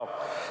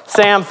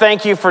Sam,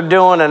 thank you for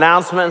doing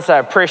announcements. I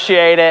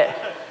appreciate it.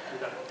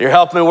 You're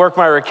helping me work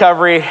my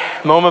recovery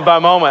moment by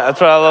moment. That's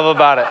what I love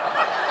about it.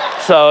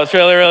 So it's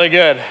really, really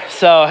good.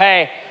 So,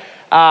 hey,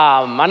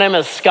 my name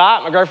is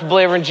Scott. I'm a grateful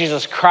believer in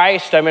Jesus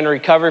Christ. I'm in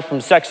recovery from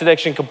sex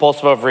addiction,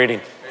 compulsive overeating.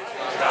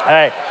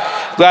 Hey,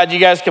 glad you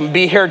guys can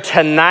be here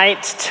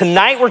tonight.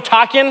 Tonight we're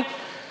talking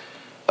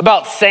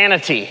about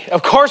sanity.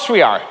 Of course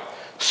we are.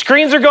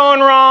 Screens are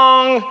going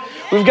wrong.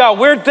 We've got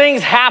weird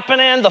things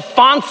happening. The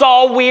font's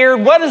all weird.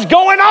 What is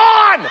going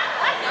on?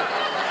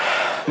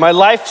 My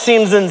life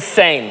seems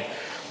insane.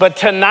 But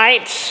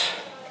tonight,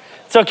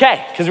 it's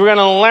okay, because we're going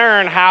to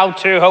learn how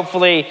to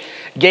hopefully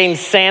gain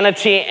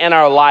sanity in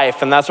our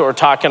life. And that's what we're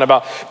talking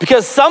about.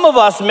 Because some of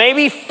us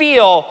maybe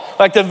feel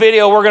like the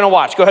video we're going to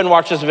watch. Go ahead and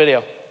watch this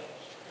video.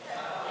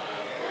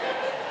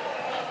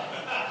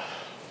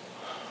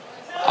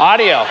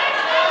 Audio.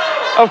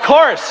 Of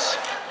course.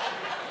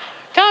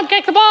 Come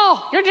kick the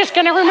ball. You're just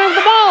going to remove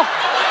the ball.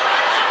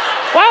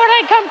 Why would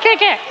I come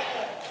kick it?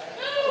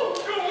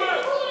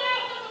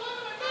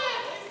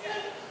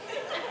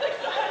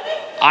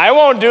 I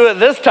won't do it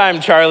this time,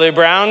 Charlie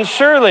Brown.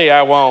 Surely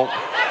I won't.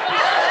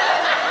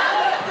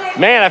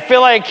 Man, I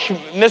feel like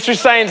Mr.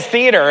 Science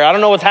Theater. I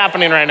don't know what's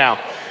happening right now.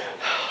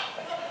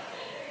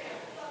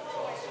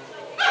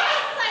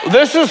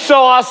 This is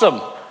so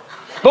awesome.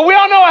 But we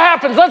all know what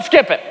happens. Let's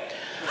skip it.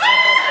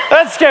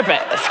 Let's skip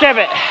it. Skip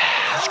it.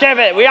 Skip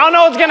it. We all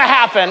know what's going to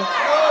happen. All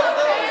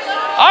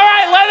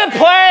right, let it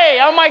play.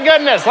 Oh, my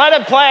goodness. Let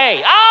it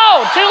play.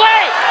 Oh, too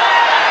late.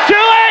 Too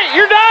late.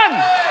 You're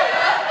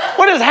done.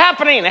 What is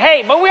happening?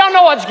 Hey, but we all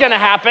know what's going to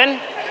happen.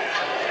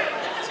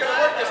 It's going to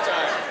work this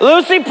time.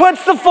 Lucy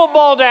puts the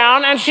football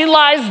down, and she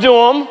lies to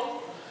him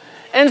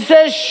and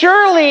says,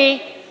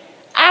 surely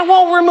I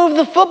won't remove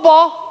the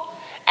football.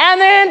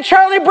 And then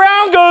Charlie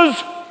Brown goes,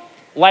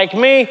 like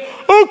me,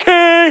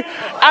 okay,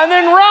 and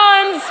then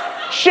runs.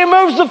 She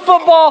moves the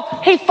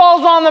football, he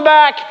falls on the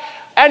back,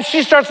 and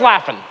she starts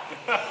laughing.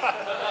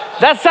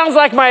 That sounds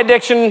like my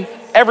addiction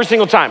every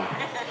single time.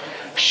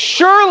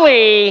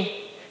 Surely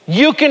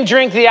you can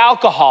drink the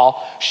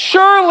alcohol.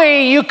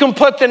 Surely you can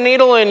put the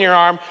needle in your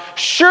arm.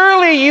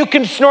 Surely you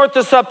can snort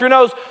this up your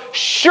nose.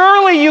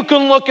 Surely you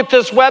can look at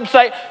this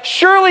website.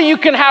 Surely you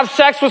can have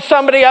sex with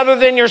somebody other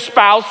than your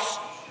spouse.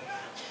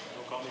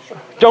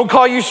 Don't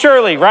call you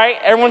Shirley, right?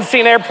 Everyone's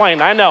seen Airplane,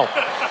 I know.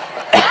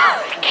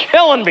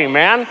 Killing me,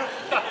 man.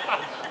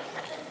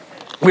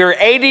 We were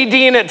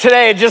ADDing it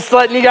today, just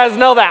letting you guys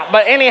know that.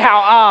 But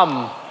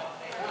anyhow,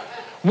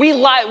 we've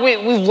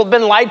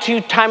been lied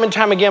to time and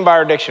time again by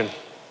our addiction.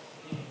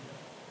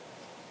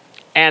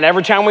 And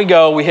every time we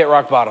go, we hit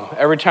rock bottom.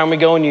 Every time we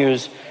go and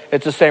use,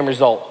 it's the same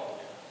result.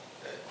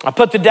 I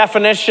put the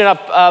definition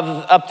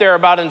up there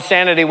about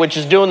insanity, which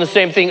is doing the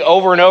same thing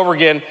over and over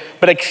again,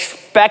 but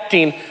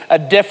expecting a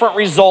different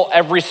result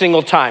every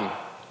single time.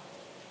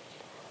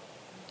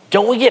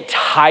 Don't we get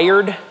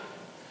tired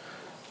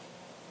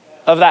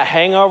of that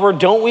hangover?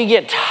 Don't we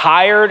get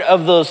tired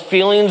of those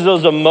feelings,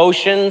 those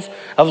emotions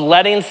of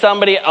letting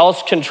somebody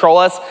else control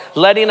us,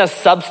 letting a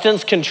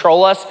substance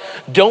control us?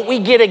 Don't we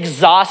get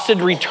exhausted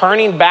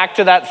returning back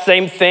to that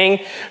same thing,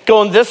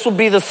 going, this will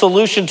be the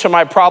solution to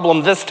my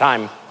problem this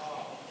time?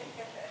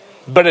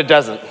 But it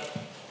doesn't.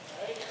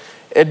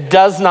 It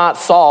does not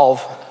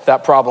solve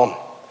that problem.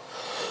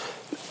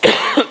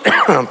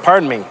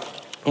 Pardon me.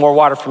 More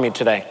water for me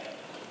today.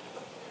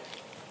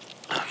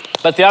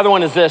 But the other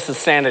one is this, is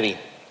sanity.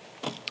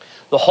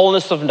 The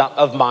wholeness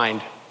of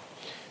mind.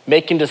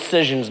 Making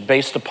decisions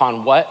based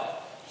upon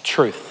what?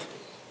 Truth.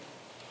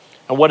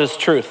 And what is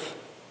truth?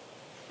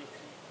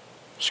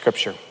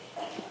 Scripture.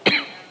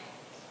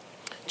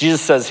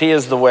 Jesus says he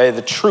is the way,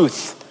 the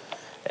truth,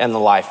 and the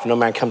life. No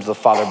man comes to the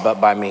Father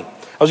but by me.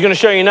 I was going to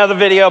show you another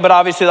video, but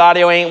obviously the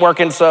audio ain't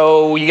working,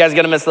 so you guys are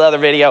going to miss the other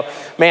video.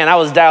 Man, I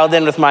was dialed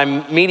in with my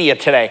media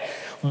today.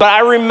 But I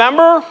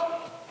remember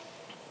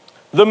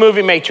the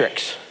movie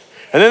Matrix.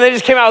 And then they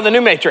just came out with a new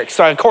Matrix.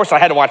 So, of course, I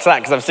had to watch that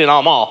because I've seen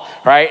them all,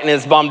 right? And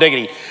it's bomb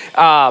diggity.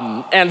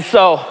 And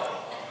so,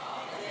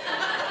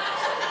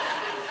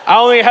 I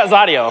only has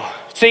audio.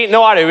 See,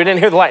 no audio. We didn't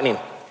hear the lightning.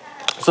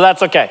 So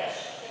that's okay.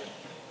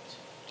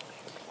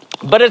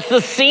 But it's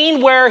the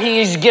scene where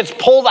he gets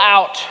pulled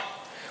out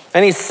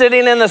and he's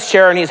sitting in this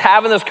chair and he's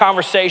having this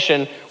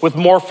conversation with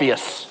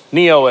Morpheus,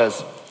 Neo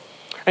is.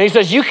 And he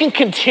says, you can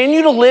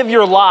continue to live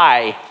your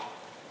lie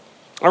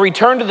and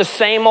return to the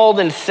same old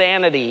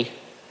insanity,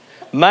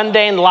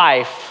 mundane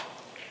life,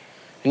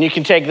 and you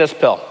can take this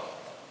pill.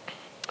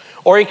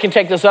 Or you can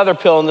take this other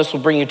pill and this will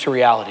bring you to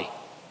reality.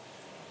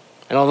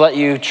 And it'll let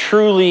you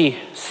truly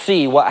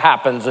see what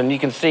happens and you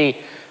can see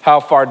how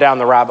far down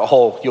the rabbit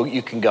hole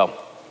you can go.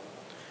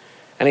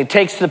 And he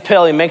takes the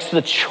pill, he makes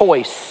the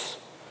choice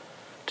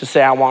to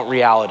say, I want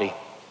reality.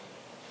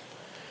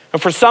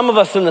 And for some of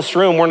us in this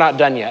room, we're not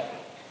done yet.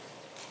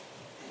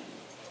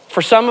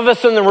 For some of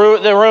us in the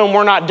room,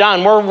 we're not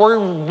done.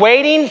 We're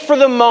waiting for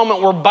the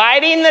moment. We're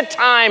biding the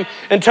time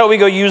until we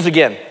go use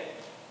again.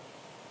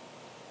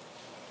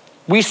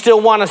 We still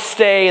want to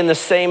stay in the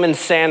same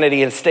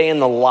insanity and stay in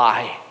the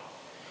lie.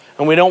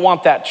 and we don't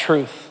want that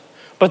truth.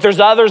 But there's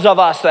others of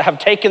us that have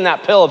taken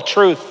that pill of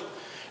truth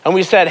and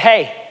we said,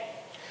 hey,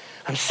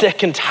 I'm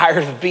sick and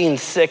tired of being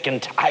sick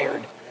and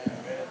tired.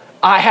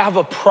 I have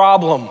a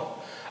problem.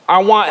 I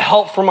want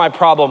help for my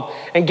problem.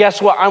 And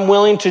guess what? I'm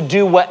willing to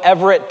do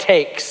whatever it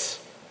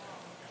takes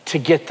to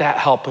get that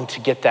help and to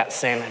get that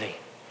sanity.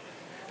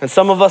 And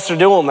some of us are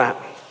doing that.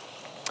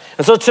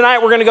 And so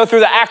tonight we're gonna go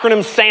through the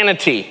acronym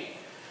SANITY.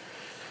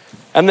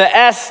 And the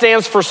S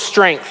stands for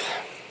strength.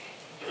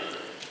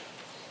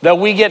 That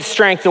we get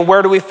strength. And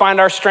where do we find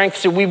our strength?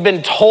 So we've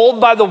been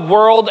told by the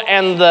world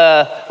and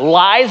the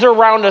lies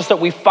around us that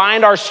we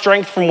find our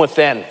strength from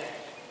within.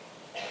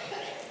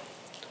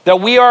 That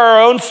we are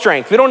our own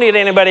strength. We don't need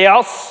anybody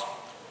else.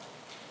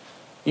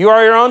 You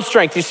are your own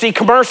strength. You see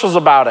commercials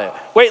about it.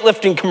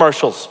 Weightlifting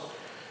commercials.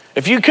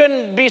 If you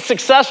couldn't be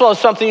successful at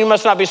something, you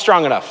must not be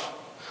strong enough.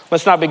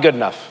 Must not be good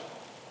enough.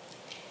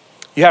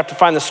 You have to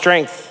find the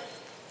strength.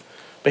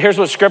 But here's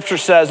what scripture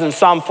says in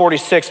Psalm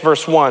 46,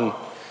 verse 1.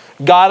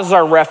 God is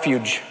our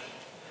refuge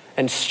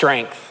and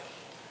strength,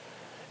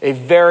 a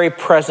very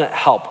present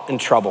help in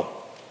trouble.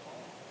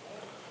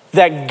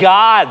 That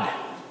God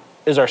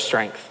is our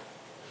strength.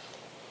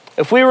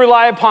 If we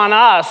rely upon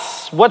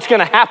us, what's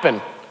gonna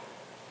happen?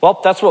 Well,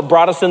 that's what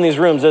brought us in these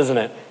rooms, isn't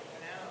it?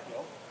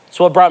 It's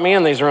what brought me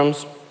in these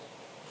rooms.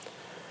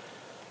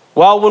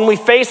 Well, when we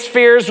face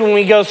fears, when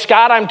we go,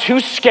 Scott, I'm too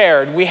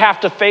scared, we have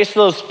to face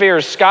those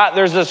fears. Scott,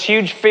 there's this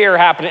huge fear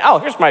happening. Oh,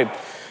 here's my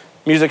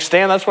music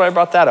stand. That's why I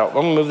brought that out. I'm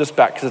gonna move this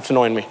back because it's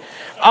annoying me.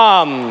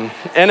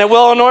 And it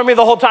will annoy me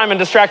the whole time and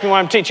distract me while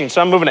I'm teaching,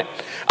 so I'm moving it.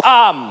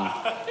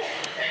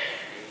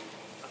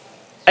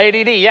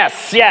 ADD,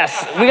 yes.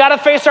 We gotta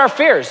face our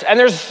fears. And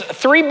there's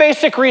 3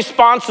 basic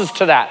responses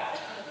to that.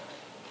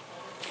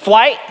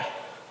 Flight,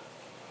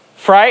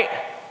 fright,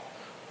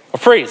 or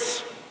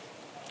freeze.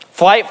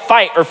 Flight,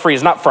 fight, or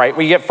freeze. Not fright,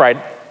 we get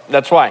fried.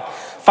 That's why.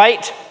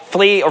 Fight,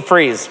 flee, or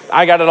freeze.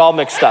 I got it all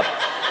mixed up.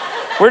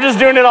 We're just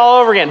doing it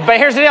all over again. But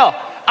here's the deal.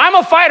 I'm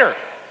a fighter.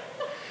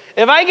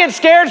 If I get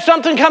scared,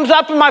 something comes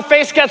up in my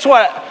face, guess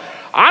what?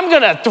 I'm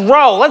gonna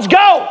throw. Let's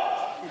go.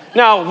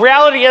 Now,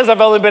 reality is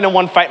I've only been in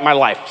one fight in my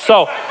life.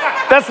 So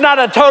that's not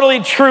a totally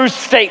true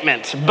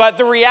statement. But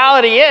the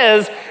reality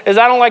is I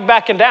don't like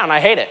backing down. I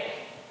hate it.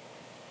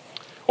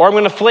 Or I'm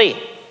gonna flee.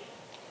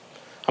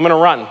 I'm gonna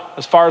run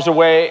as far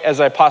away as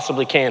I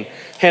possibly can.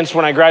 Hence,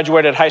 when I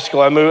graduated high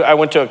school, I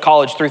went to a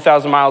college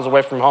 3,000 miles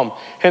away from home.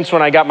 Hence,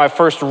 when I got my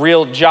first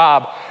real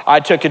job, I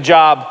took a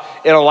job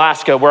in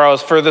Alaska where I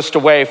was furthest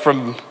away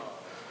from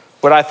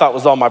what I thought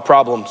was all my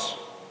problems.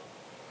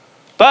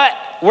 But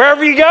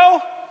wherever you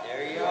go,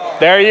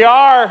 there you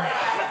are.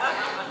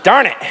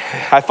 Darn it,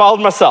 I followed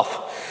myself.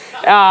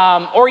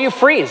 Or you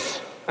freeze.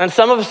 And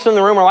some of us in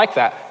the room are like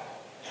that.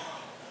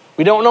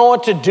 We don't know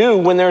what to do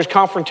when there's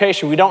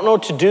confrontation. We don't know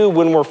what to do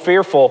when we're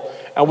fearful,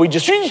 and we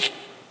just,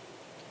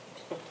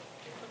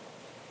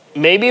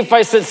 maybe if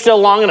I sit still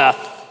long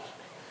enough,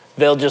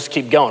 they'll just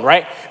keep going,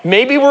 right?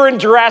 Maybe we're in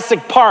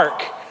Jurassic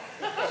Park,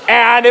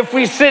 and if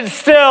we sit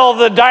still,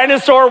 the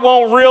dinosaur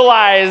won't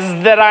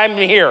realize that I'm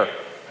here.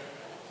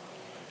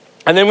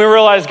 And then we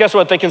realize, guess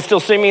what? They can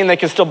still see me and they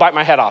can still bite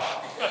my head off.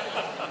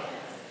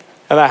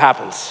 And that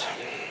happens.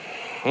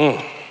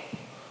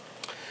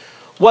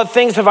 What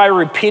things have I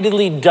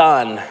repeatedly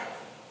done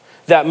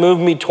that move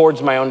me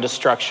towards my own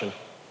destruction?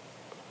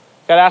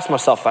 I gotta ask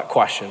myself that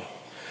question.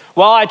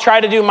 Well, I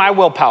try to do my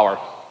willpower.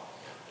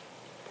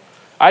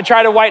 I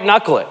try to white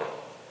knuckle it.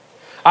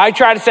 I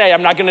try to say,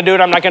 I'm not gonna do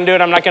it, I'm not gonna do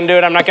it, I'm not gonna do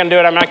it, I'm not gonna do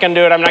it, I'm not gonna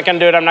do it, I'm not gonna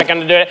do it, I'm not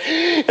gonna do it,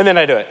 and then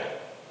I do it.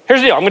 Here's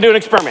the deal, I'm gonna do an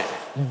experiment.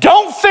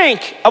 Don't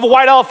think of a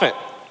white elephant.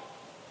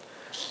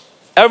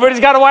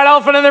 Everybody's got a white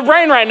elephant in their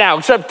brain right now,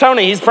 except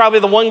Tony. He's probably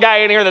the one guy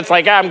in here that's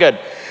like, I'm good.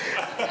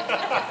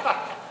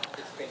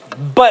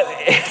 But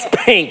it's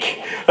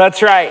pink,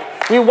 that's right.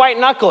 We white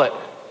knuckle it.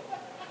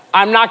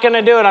 I'm not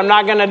gonna do it, I'm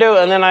not gonna do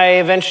it, and then I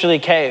eventually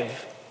cave.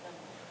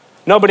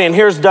 Nobody in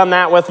here's done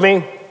that with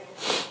me.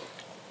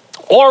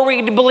 Or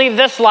we believe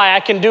this lie, I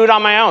can do it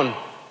on my own.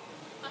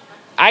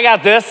 I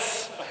got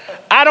this.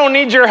 I don't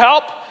need your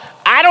help.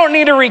 I don't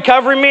need a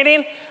recovery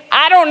meeting.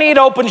 I don't need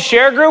open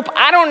share group.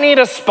 I don't need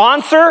a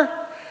sponsor.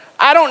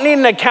 I don't need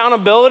an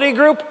accountability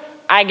group.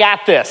 I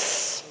got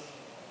this.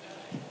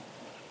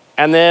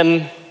 And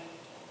then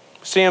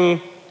see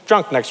him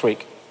drunk next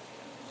week,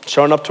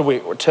 showing up to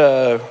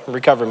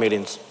recovery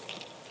meetings.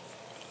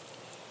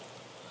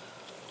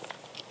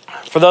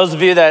 For those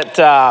of you that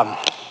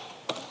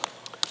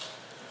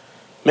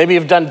maybe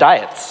you've done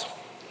diets.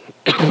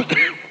 Excuse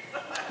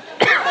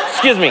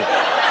me.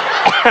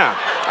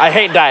 I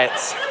hate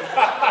diets.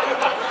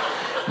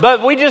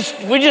 But we're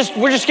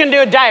just gonna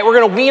do a diet. We're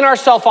gonna wean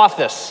ourselves off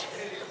this.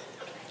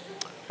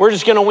 We're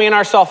just gonna wean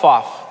ourselves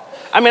off.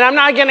 I mean, I'm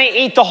not gonna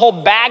eat the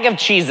whole bag of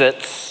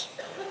Cheez-Its.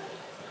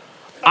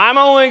 I'm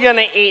only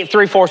gonna eat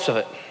 3/4 of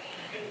it.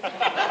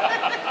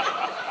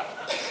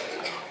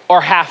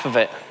 Or half of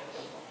it.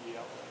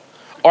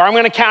 Or I'm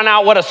gonna count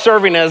out what a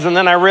serving is, and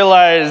then I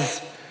realize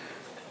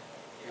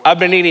I've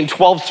been eating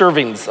 12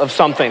 servings of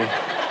something.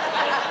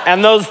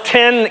 And those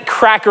 10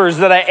 crackers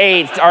that I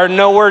ate are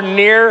nowhere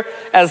near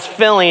as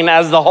filling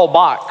as the whole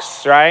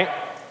box, right?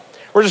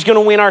 We're just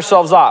gonna wean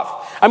ourselves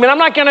off. I mean, I'm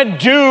not gonna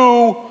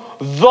do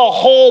the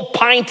whole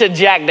pint of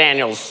Jack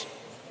Daniels.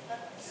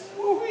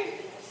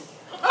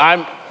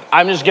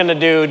 I'm just gonna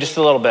do just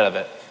a little bit of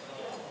it.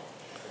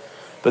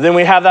 But then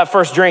we have that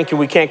first drink and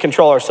we can't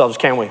control ourselves,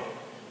 can we?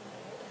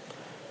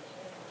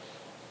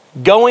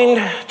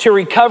 Going to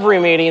recovery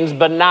meetings,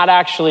 but not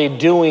actually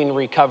doing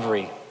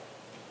recovery.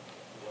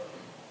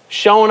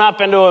 Showing up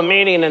into a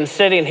meeting and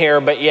sitting here,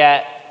 but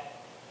yet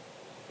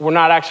we're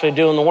not actually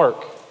doing the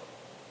work.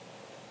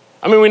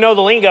 I mean, we know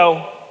the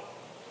lingo.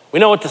 We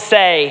know what to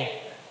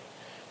say.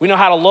 We know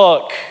how to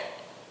look.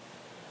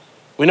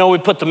 We know we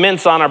put the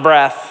mints on our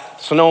breath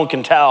so no one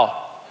can tell.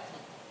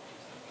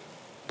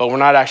 But we're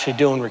not actually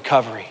doing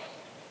recovery.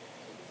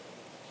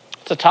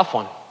 It's a tough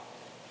one.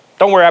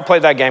 Don't worry, I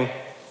played that game.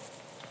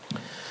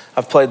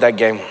 I've played that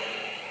game.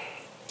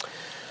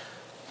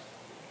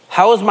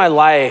 How has my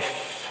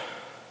life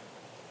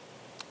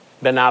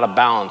been out of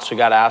balance? We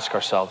got to ask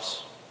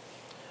ourselves.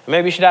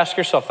 Maybe you should ask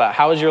yourself that.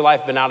 How has your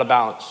life been out of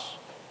balance?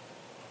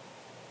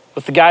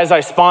 With the guys I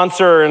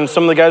sponsor and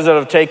some of the guys that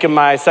have taken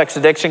my sex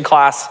addiction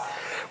class,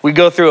 we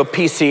go through a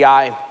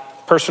PCI,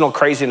 personal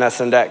craziness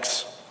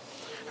index.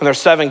 And there's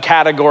 7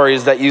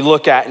 categories that you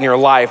look at in your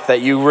life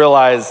that you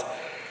realize,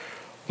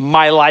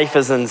 my life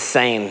is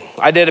insane.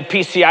 I did a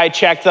PCI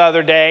check the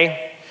other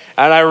day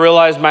and I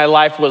realized my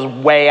life was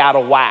way out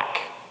of whack.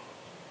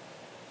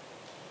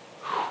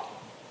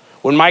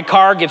 When my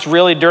car gets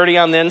really dirty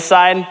on the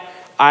inside,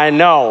 I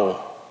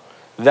know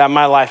that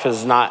my life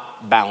is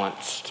not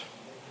balanced.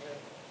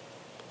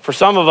 For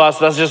some of us,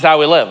 that's just how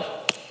we live.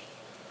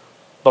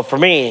 But for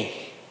me,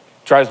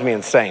 it drives me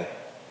insane.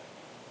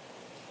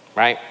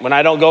 Right? When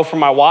I don't go for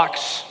my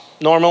walks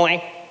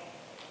normally,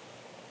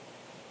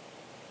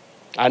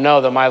 I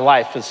know that my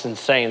life is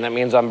insane. That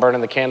means I'm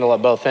burning the candle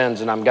at both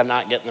ends and I'm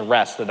not getting the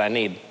rest that I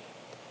need.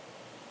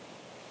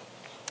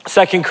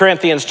 2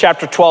 Corinthians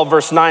chapter 12,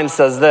 verse 9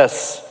 says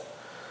this.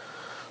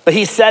 But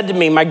he said to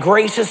me, my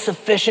grace is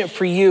sufficient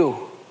for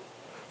you,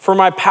 for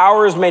my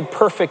power is made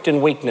perfect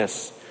in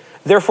weakness.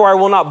 Therefore, I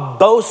will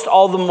boast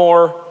all the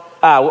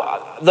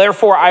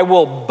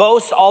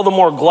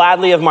more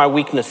gladly of my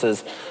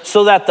weaknesses,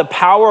 so that the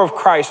power of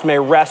Christ may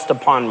rest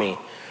upon me.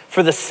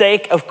 For the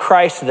sake of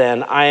Christ,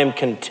 then, I am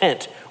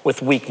content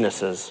with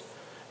weaknesses,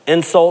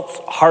 insults,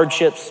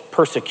 hardships,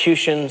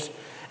 persecutions,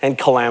 and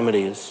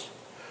calamities.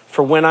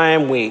 For when I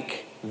am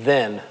weak,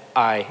 then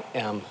I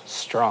am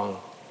strong.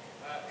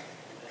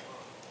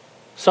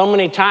 So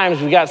many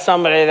times we got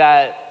somebody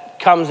that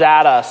comes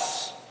at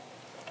us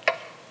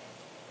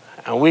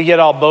and we get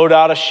all bowed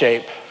out of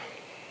shape.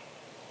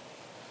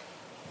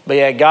 But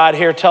yet God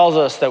here tells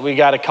us that we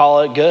got to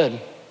call it good.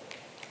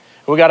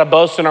 We got to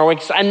boast in our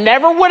weakness. I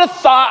never would have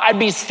thought I'd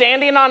be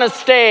standing on a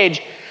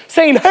stage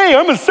saying, hey,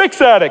 I'm a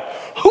sex addict.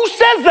 Who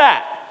says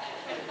that?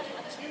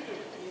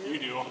 You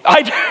do.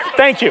 I do.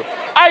 Thank you.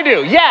 I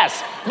do,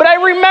 yes. But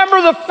I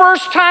remember the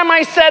first time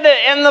I said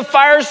it in the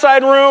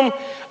fireside room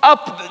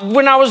up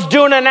when I was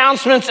doing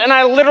announcements, and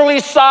I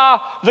literally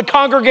saw the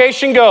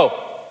congregation go.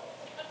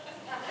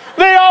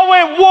 They all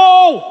went,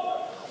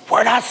 whoa,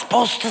 we're not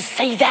supposed to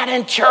say that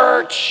in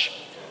church.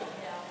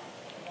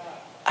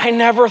 I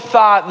never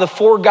thought the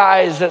 4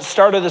 guys that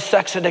started the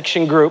sex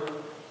addiction group,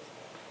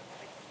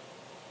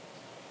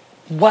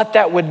 what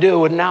that would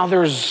do. And now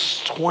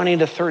there's 20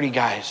 to 30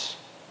 guys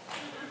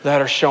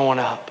that are showing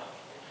up.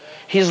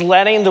 He's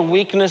letting the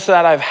weakness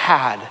that I've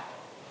had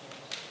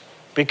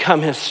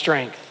become his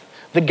strength.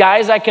 The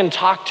guys I can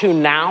talk to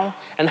now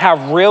and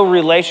have real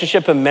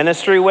relationship and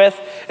ministry with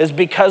is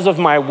because of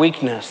my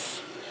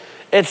weakness.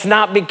 It's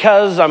not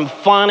because I'm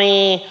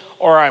funny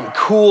or I'm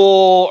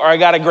cool or I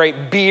got a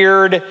great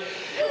beard.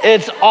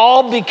 It's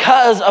all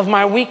because of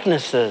my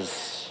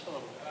weaknesses.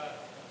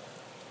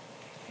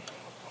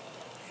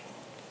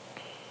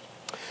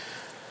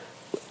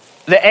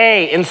 The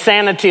A,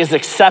 insanity, is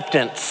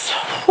acceptance.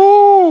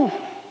 Whew.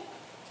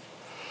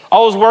 I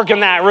was working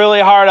that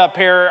really hard up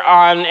here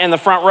in the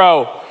front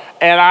row.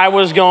 And I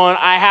was going,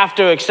 I have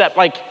to accept,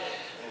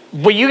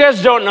 what you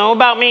guys don't know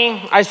about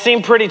me, I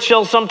seem pretty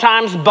chill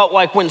sometimes,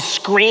 but when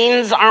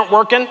screens aren't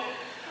working,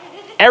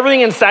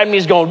 everything inside me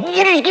is going,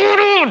 what is going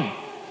on?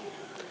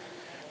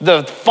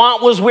 The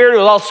font was weird, it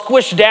was all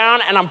squished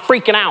down, and I'm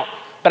freaking out.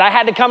 But I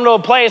had to come to a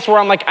place where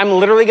I'm like, I'm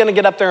literally gonna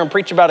get up there and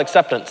preach about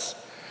acceptance.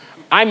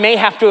 I may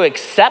have to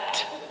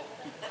accept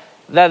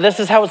that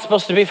this is how it's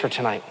supposed to be for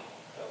tonight.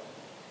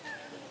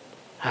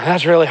 And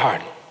that's really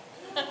hard.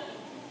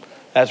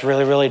 That's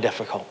really, really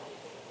difficult.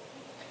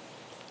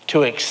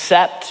 To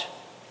accept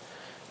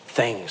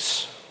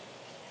things.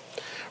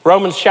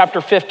 Romans chapter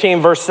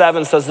 15, verse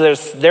 7 says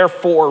this,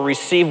 therefore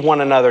receive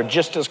one another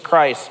just as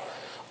Christ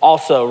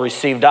also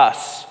received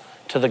us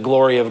to the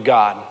glory of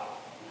God.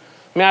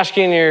 I'm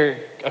asking you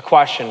a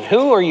question.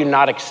 Who are you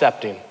not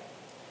accepting?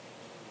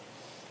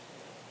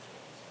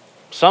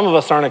 Some of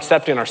us aren't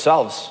accepting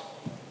ourselves.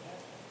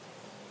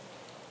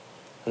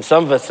 And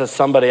some of us is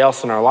somebody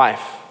else in our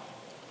life.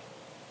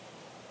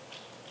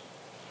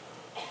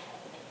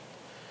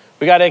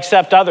 We got to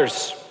accept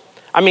others.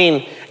 I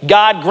mean,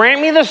 God,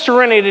 grant me the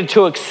serenity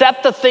to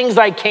accept the things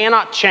I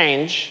cannot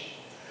change,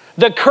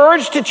 the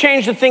courage to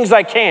change the things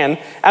I can,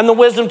 and the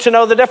wisdom to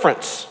know the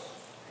difference.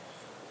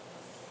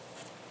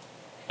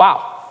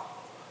 Wow.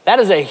 That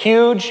is a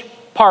huge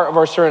part of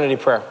our serenity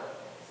prayer.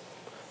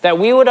 That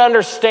we would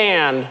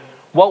understand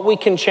what we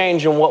can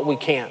change and what we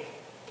can't.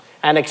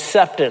 And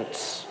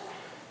acceptance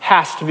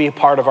has to be a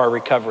part of our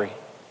recovery.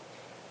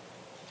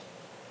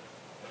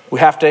 We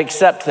have to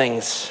accept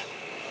things.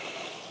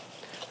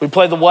 We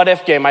play the what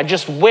if game. I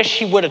just wish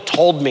he would have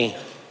told me.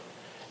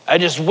 I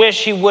just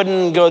wish he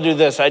wouldn't go do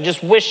this. I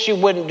just wish he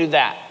wouldn't do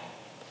that.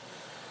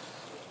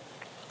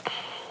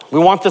 We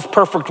want this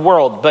perfect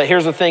world, but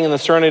here's the thing in the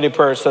serenity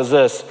prayer, it says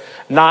this,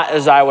 not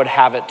as I would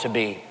have it to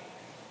be.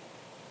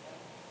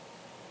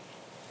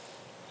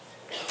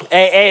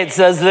 It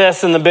says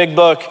this in the big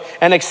book,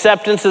 and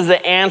acceptance is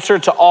the answer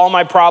to all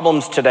my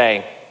problems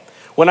today.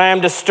 When I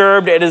am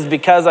disturbed, it is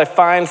because I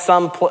find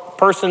some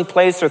person,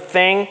 place, or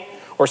thing,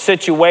 or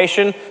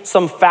situation,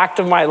 some fact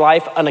of my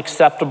life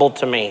unacceptable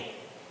to me.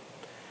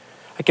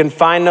 I can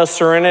find no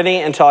serenity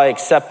until I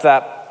accept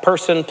that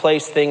person,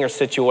 place, thing, or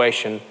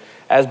situation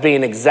as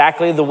being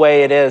exactly the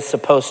way it is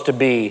supposed to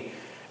be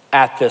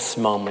at this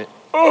moment.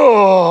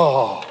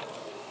 Oh,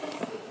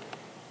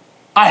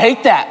 I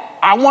hate that.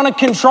 I want to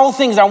control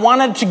things. I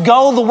want it to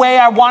go the way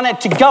I want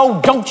it to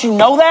go. Don't you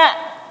know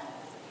that?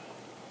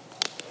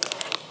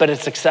 But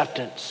it's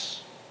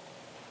acceptance.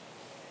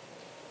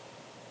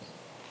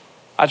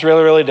 That's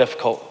really, really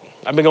difficult.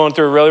 I've been going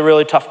through a really,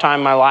 really tough time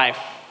in my life.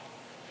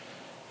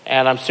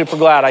 And I'm super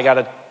glad I got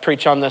to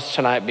preach on this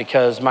tonight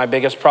because my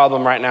biggest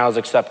problem right now is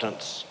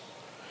acceptance.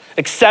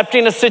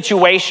 Accepting a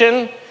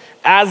situation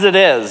as it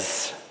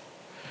is,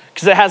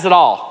 because it has it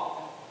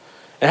all.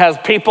 It has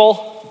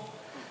people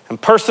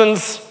and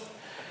persons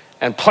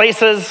and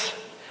places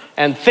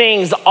and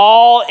things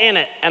all in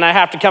it, and I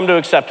have to come to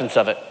acceptance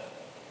of it.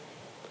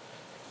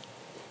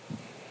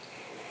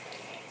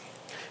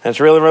 And it's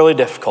really, really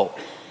difficult.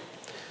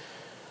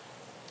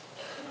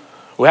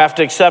 We have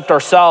to accept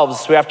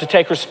ourselves. We have to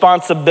take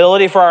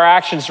responsibility for our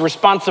actions,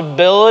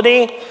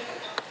 responsibility,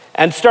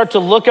 and start to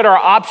look at our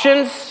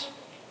options.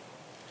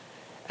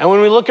 And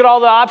when we look at all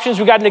the options,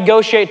 we got to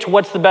negotiate to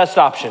what's the best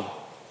option.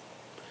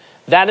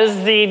 That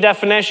is the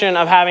definition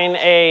of having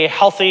a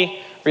healthy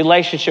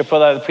relationship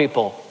with other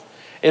people,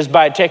 is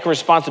by taking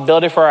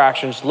responsibility for our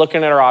actions,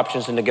 looking at our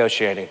options, and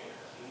negotiating.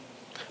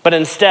 But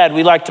instead,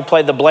 we like to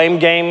play the blame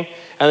game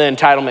and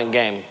the entitlement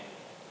game.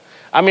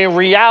 I mean,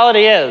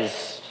 reality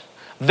is,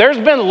 there's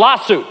been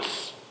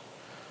lawsuits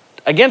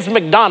against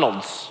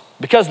McDonald's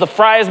because the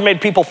fries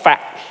made people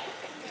fat.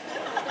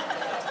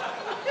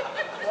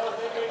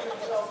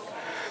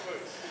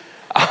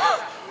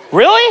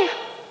 Really?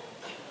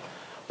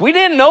 We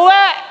didn't know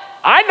that?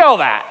 I know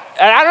that.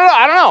 And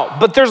I don't know.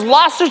 But there's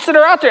lawsuits that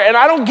are out there, and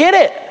I don't get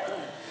it.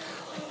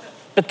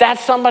 But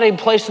that's somebody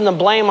placing the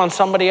blame on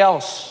somebody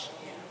else.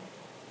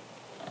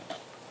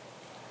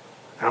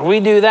 And we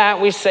do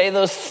that. We say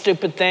those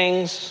stupid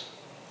things.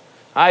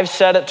 I've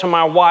said it to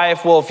my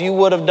wife, well, if you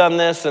would have done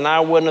this, then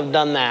I wouldn't have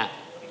done that.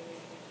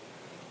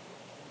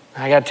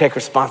 I got to take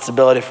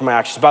responsibility for my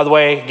actions. By the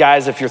way,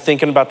 guys, if you're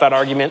thinking about that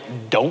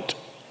argument, don't.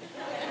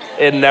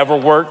 It never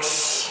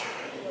works.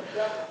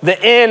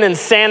 The end in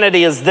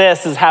sanity is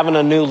having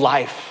a new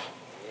life.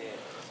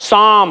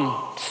 Psalm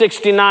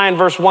 69,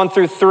 verse 1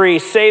 through 3,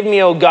 save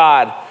me, O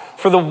God,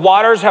 for the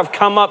waters have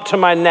come up to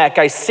my neck.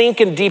 I sink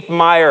in deep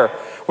mire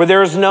where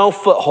there is no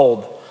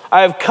foothold.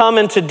 I have come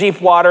into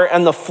deep water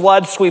and the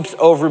flood sweeps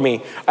over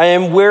me. I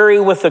am weary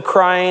with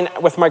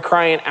my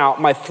crying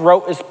out. My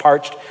throat is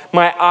parched.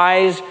 My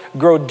eyes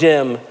grow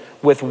dim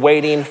with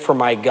waiting for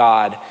my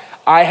God.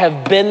 I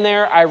have been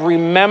there. I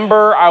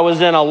remember I was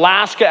in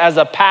Alaska as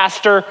a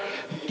pastor.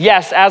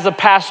 Yes, as a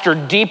pastor,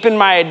 deep in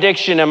my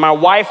addiction, and my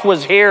wife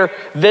was here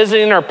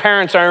visiting her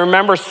parents. I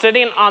remember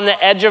sitting on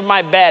the edge of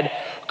my bed,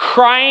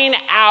 crying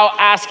out,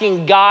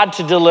 asking God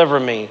to deliver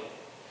me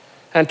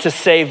and to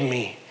save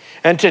me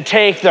and to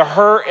take the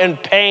hurt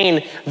and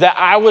pain that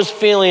I was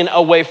feeling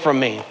away from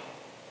me.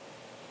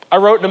 I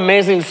wrote an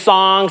amazing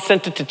song,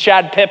 sent it to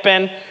Chad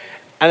Pippen,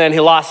 and then he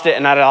lost it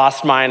and I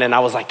lost mine, and I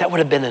was like, that would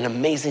have been an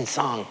amazing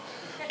song.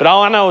 But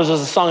all I know is it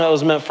was a song that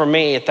was meant for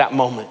me at that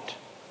moment.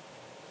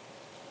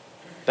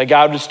 That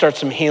God would start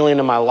some healing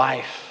in my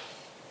life.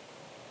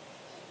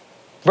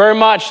 Very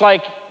much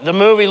like the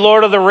movie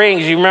Lord of the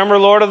Rings. You remember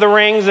Lord of the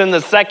Rings in the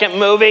second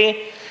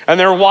movie? And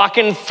they're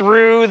walking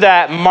through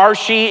that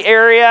marshy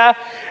area.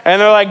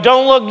 And they're like,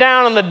 don't look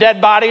down, and the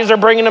dead bodies are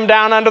bringing them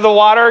down under the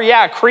water.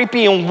 Yeah,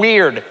 creepy and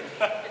weird.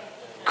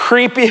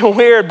 Creepy and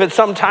weird, but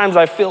sometimes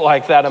I feel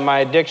like that in my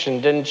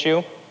addiction, didn't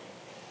you?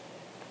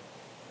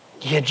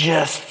 You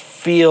just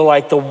feel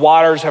like the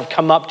waters have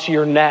come up to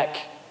your neck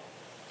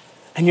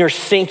and you're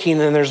sinking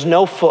and there's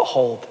no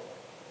foothold.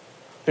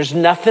 There's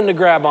nothing to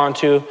grab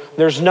onto.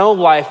 There's no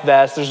life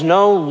vest. There's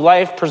no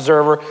life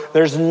preserver.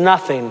 There's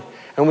nothing.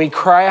 And we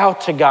cry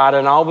out to God,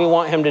 and all we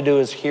want him to do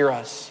is hear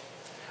us.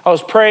 I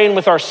was praying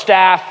with our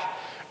staff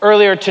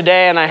earlier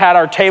today, and I had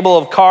our table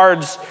of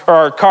cards, or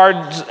our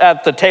cards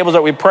at the tables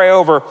that we pray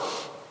over,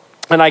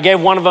 and I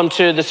gave one of them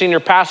to the senior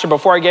pastor.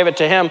 Before I gave it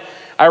to him,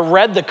 I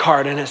read the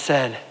card and it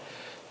said,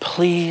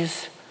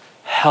 "Please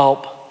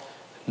help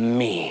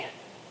me."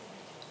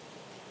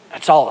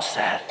 That's all it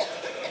said.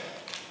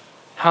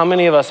 How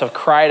many of us have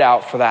cried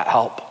out for that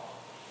help?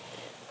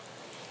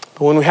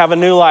 But when we have a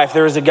new life,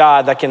 there is a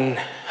God that can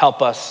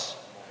help us.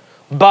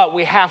 But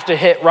we have to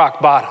hit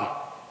rock bottom.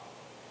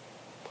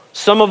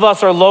 Some of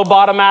us are low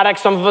bottom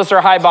addicts, some of us are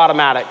high bottom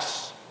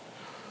addicts.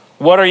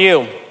 What are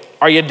you?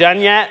 Are you done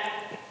yet?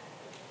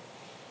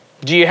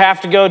 Do you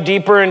have to go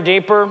deeper and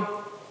deeper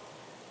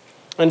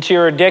into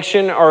your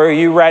addiction, or are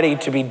you ready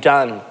to be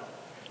done?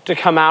 To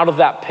come out of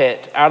that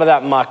pit, out of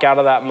that muck, out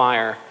of that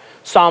mire?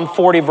 Psalm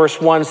 40 verse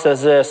 1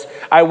 says this,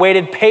 "I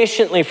waited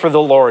patiently for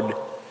the Lord.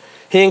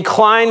 He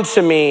inclined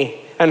to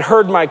me and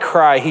heard my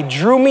cry. He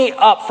drew me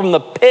up from the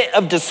pit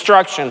of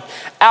destruction,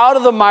 out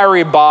of the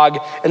miry bog,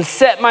 and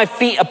set my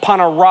feet upon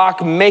a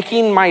rock,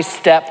 making my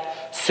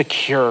step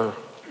secure."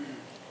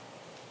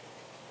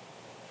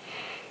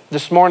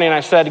 This morning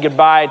I said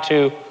goodbye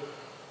to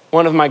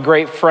one of my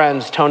great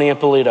friends, Tony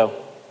Ippolito.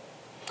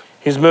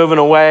 He's moving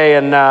away,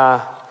 and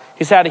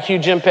he's had a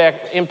huge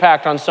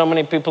impact on so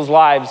many people's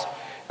lives.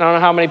 And I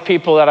don't know how many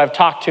people that I've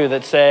talked to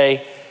that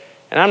say,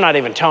 and I'm not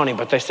even Tony,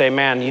 but they say,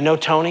 "Man, you know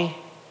Tony?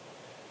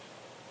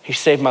 He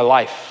saved my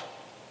life.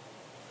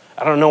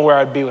 I don't know where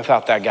I'd be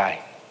without that guy."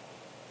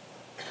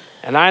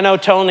 And I know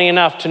Tony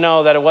enough to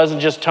know that it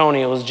wasn't just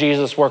Tony, it was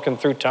Jesus working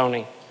through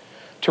Tony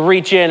to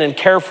reach in and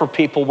care for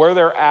people where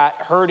they're at,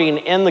 hurting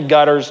in the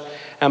gutters,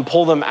 and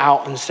pull them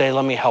out and say,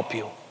 "Let me help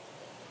you.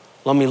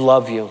 Let me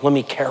love you. Let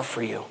me care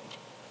for you."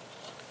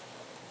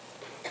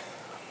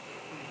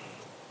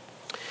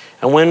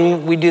 And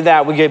when we do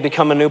that, we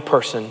become a new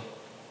person.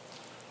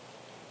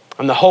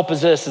 And the hope is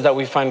this, is that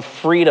we find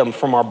freedom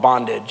from our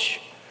bondage.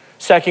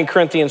 2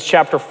 Corinthians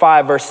chapter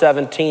 5, verse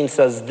 17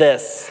 says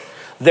this,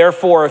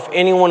 "Therefore, if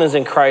anyone is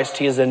in Christ,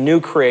 he is a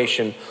new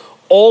creation.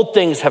 Old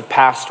things have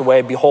passed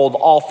away. Behold,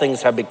 all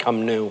things have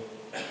become new."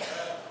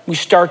 We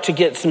start to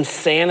get some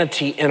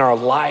sanity in our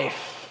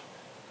life.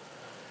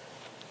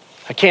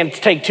 I can't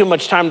take too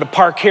much time to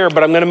park here,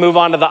 but I'm going to move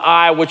on to the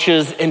I, which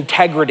is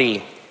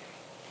integrity.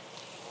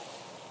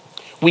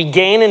 We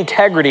gain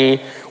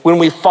integrity when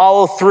we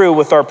follow through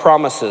with our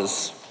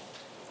promises.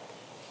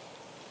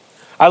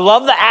 I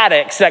love the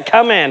addicts that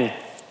come in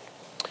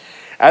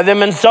and they've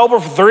been sober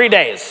for 3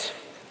 days.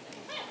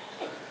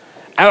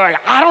 And they're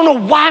like, "I don't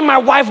know why my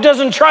wife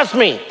doesn't trust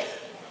me."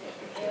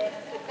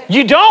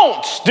 You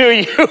don't, do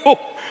you?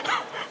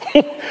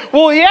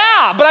 Well,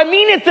 yeah, but I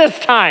mean it this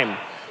time.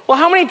 Well,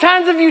 how many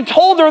times have you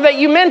told her that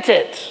you meant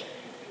it?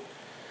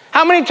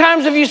 How many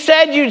times have you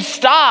said you'd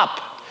stop?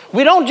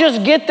 We don't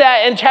just get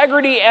that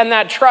integrity and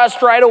that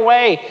trust right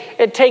away.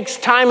 It takes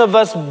time of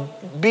us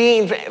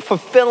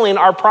fulfilling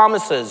our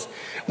promises.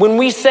 When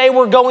we say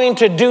we're going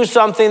to do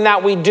something,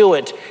 that we do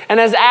it. And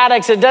as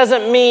addicts, it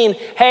doesn't mean,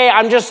 hey,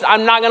 I'm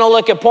not going to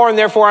look at porn,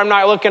 therefore I'm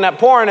not looking at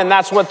porn, and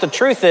that's what the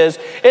truth is.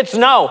 It's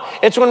no.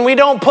 It's when we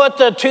don't put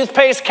the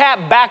toothpaste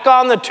cap back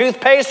on the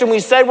toothpaste and we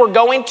said we're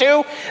going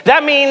to,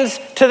 that means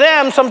to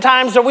them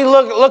sometimes that we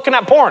looking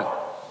at porn.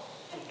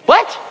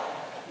 What?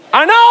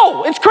 I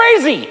know, it's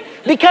crazy.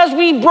 Because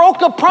we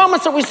broke a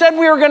promise that we said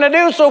we were going to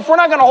do. So if we're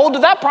not going to hold to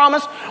that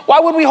promise, why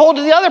would we hold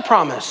to the other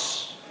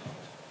promise?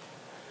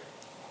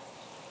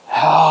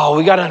 Oh,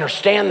 we got to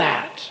understand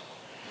that.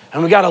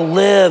 And we got to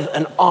live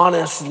an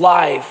honest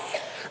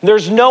life.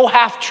 There's no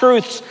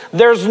half-truths.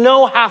 There's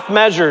no half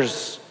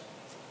measures.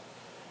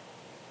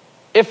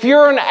 If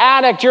you're an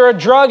addict, you're a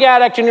drug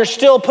addict, and you're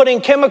still putting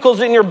chemicals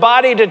in your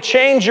body to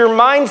change your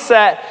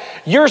mindset,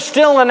 you're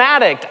still an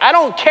addict. I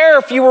don't care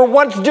if you were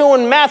once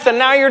doing meth and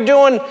now you're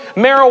doing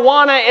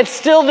marijuana. It's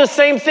still the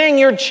same thing.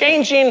 You're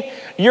changing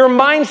your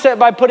mindset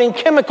by putting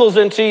chemicals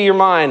into your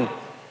mind.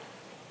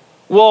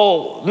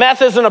 Well,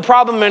 meth isn't a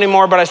problem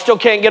anymore, but I still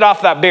can't get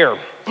off that beer.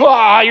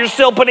 You're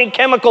still putting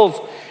chemicals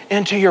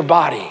into your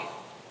body.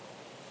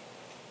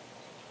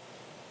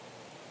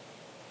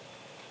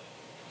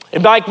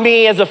 It's like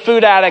me as a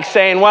food addict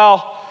saying,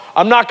 well,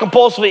 I'm not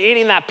compulsively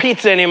eating that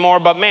pizza anymore,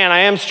 but man, I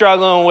am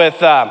struggling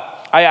with,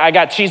 I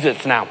got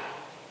Cheez-Its now.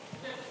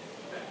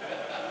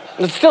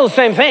 It's still the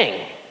same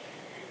thing.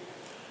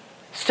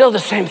 Still the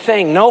same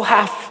thing. No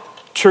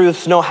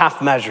half-truths, no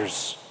half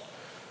measures.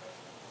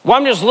 Well,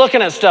 I'm just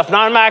looking at stuff.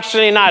 Now I'm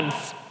actually not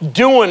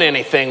doing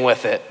anything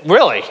with it.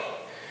 Really?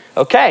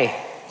 Okay,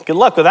 good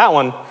luck with that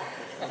one.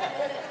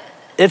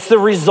 It's the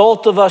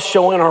result of us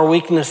showing our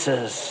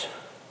weaknesses.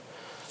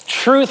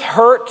 Truth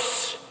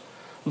hurts,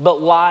 but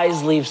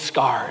lies leave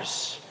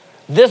scars.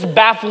 This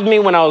baffled me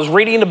when I was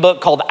reading a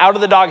book called Out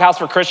of the Doghouse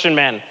for Christian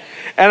Men.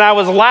 And I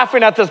was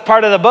laughing at this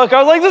part of the book.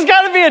 I was like, this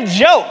got to be a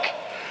joke.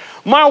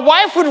 My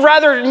wife would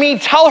rather me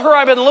tell her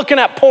I've been looking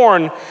at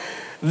porn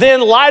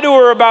than lie to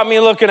her about me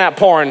looking at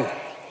porn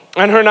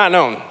and her not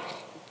knowing.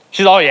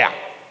 She's, oh yeah.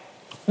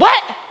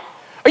 What?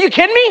 Are you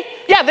kidding me?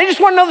 Yeah, they just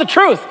want to know the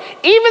truth.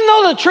 Even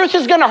though the truth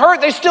is going to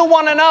hurt, they still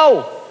want to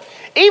know.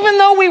 Even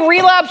though we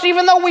relapse,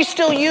 even though we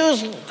still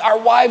use, our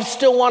wives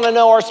still want to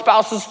know, our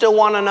spouses still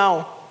want to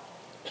know.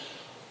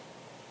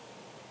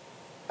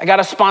 I got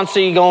a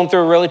sponsee going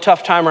through a really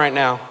tough time right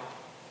now.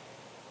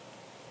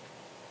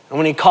 And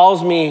when he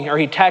calls me or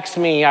he texts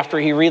me after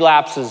he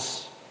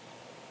relapses,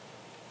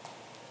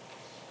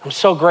 I'm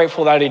so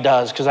grateful that he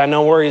does, because I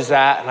know where he's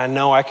at and I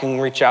know I can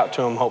reach out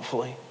to him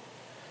hopefully.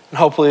 And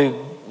hopefully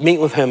meet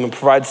with him and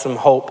provide some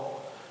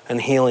hope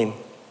and healing.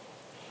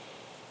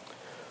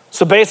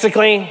 So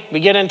basically, we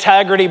get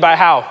integrity by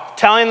how?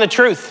 Telling the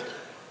truth.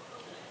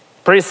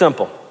 Pretty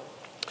simple.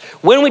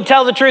 When we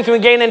tell the truth and we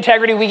gain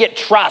integrity, we get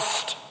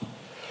trust.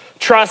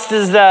 Trust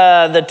is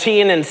the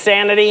T in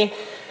insanity.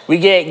 We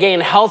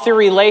gain healthy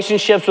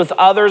relationships with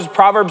others.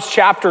 Proverbs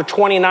chapter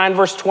 29,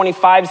 verse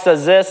 25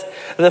 says this: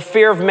 the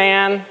fear of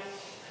man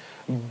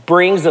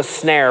brings a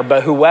snare,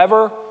 but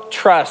whoever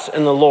trusts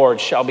in the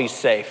Lord shall be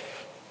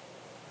safe.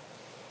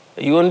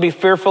 You wouldn't be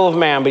fearful of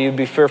man, but you'd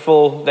be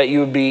fearful that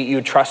you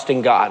would trust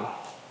in God.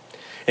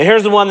 And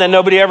here's the one that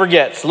nobody ever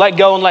gets: let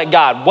go and let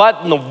God.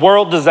 What in the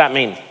world does that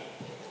mean?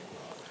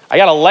 I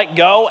got to let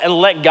go and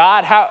let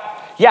God? How?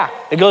 Yeah,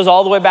 it goes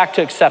all the way back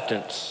to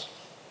acceptance.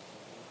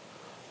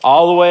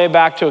 All the way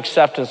back to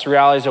acceptance, the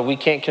reality is that we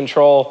can't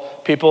control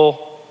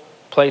people,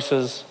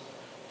 places,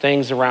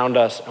 things around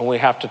us, and we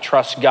have to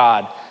trust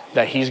God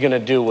that he's going to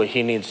do what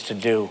he needs to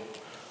do.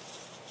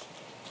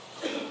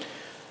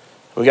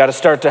 We got to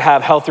start to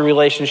have healthy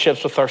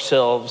relationships with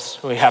ourselves.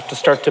 We have to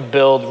start to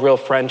build real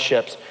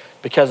friendships,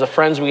 because the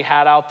friends we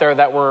had out there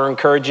that were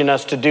encouraging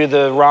us to do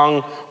the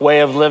wrong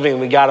way of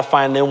living, we got to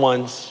find new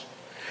ones.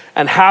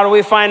 And how do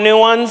we find new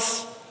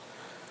ones?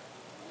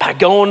 By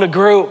going to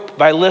group,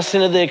 by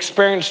listening to the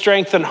experience,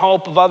 strength, and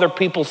hope of other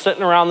people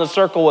sitting around the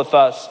circle with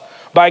us,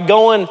 by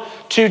going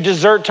to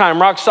dessert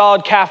time, Rock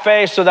Solid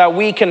Cafe, so that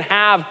we can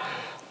have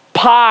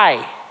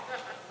pie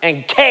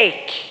and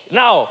cake.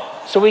 No,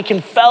 so we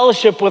can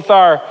fellowship with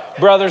our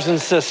brothers and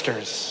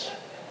sisters.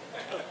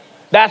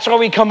 That's why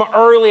we come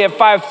early at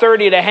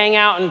 5:30 to hang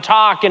out and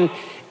talk and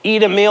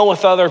eat a meal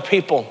with other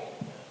people,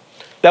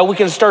 that we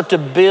can start to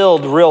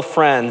build real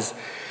friends.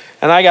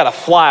 And I got to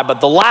fly, but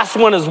the last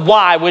one is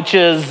why, which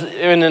is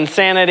an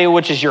insanity,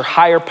 which is your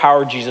higher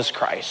power, Jesus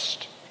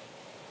Christ.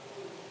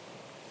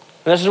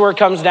 And this is where it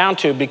comes down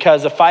to,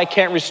 because if I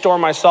can't restore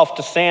myself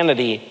to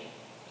sanity,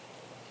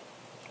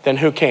 then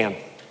who can?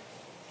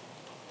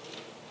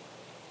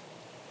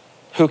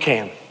 Who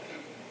can?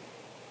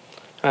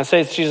 And I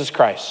say it's Jesus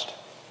Christ.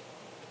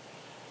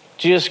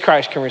 Jesus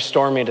Christ can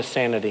restore me to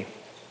sanity.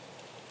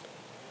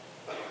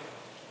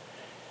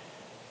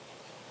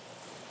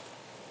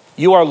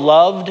 You are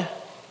loved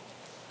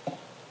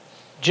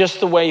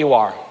just the way you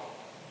are.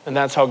 And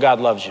that's how God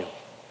loves you.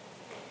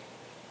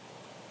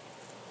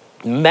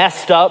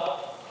 Messed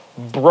up,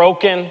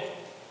 broken.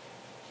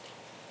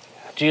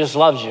 Jesus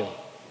loves you.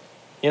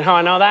 You know how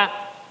I know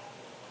that?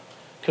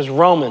 Because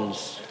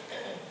Romans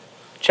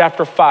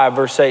chapter 5,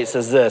 verse 8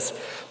 says this: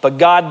 but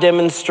God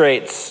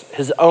demonstrates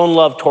his own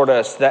love toward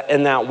us, that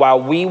in that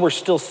while we were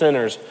still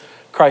sinners,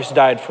 Christ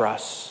died for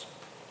us.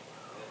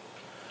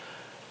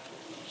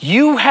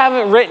 You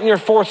haven't written your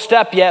fourth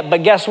step yet,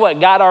 but guess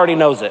what? God already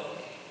knows it.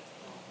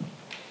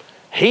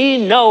 He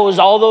knows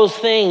all those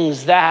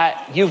things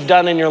that you've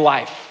done in your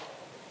life.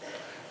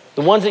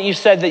 The ones that you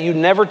said that you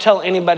never tell anybody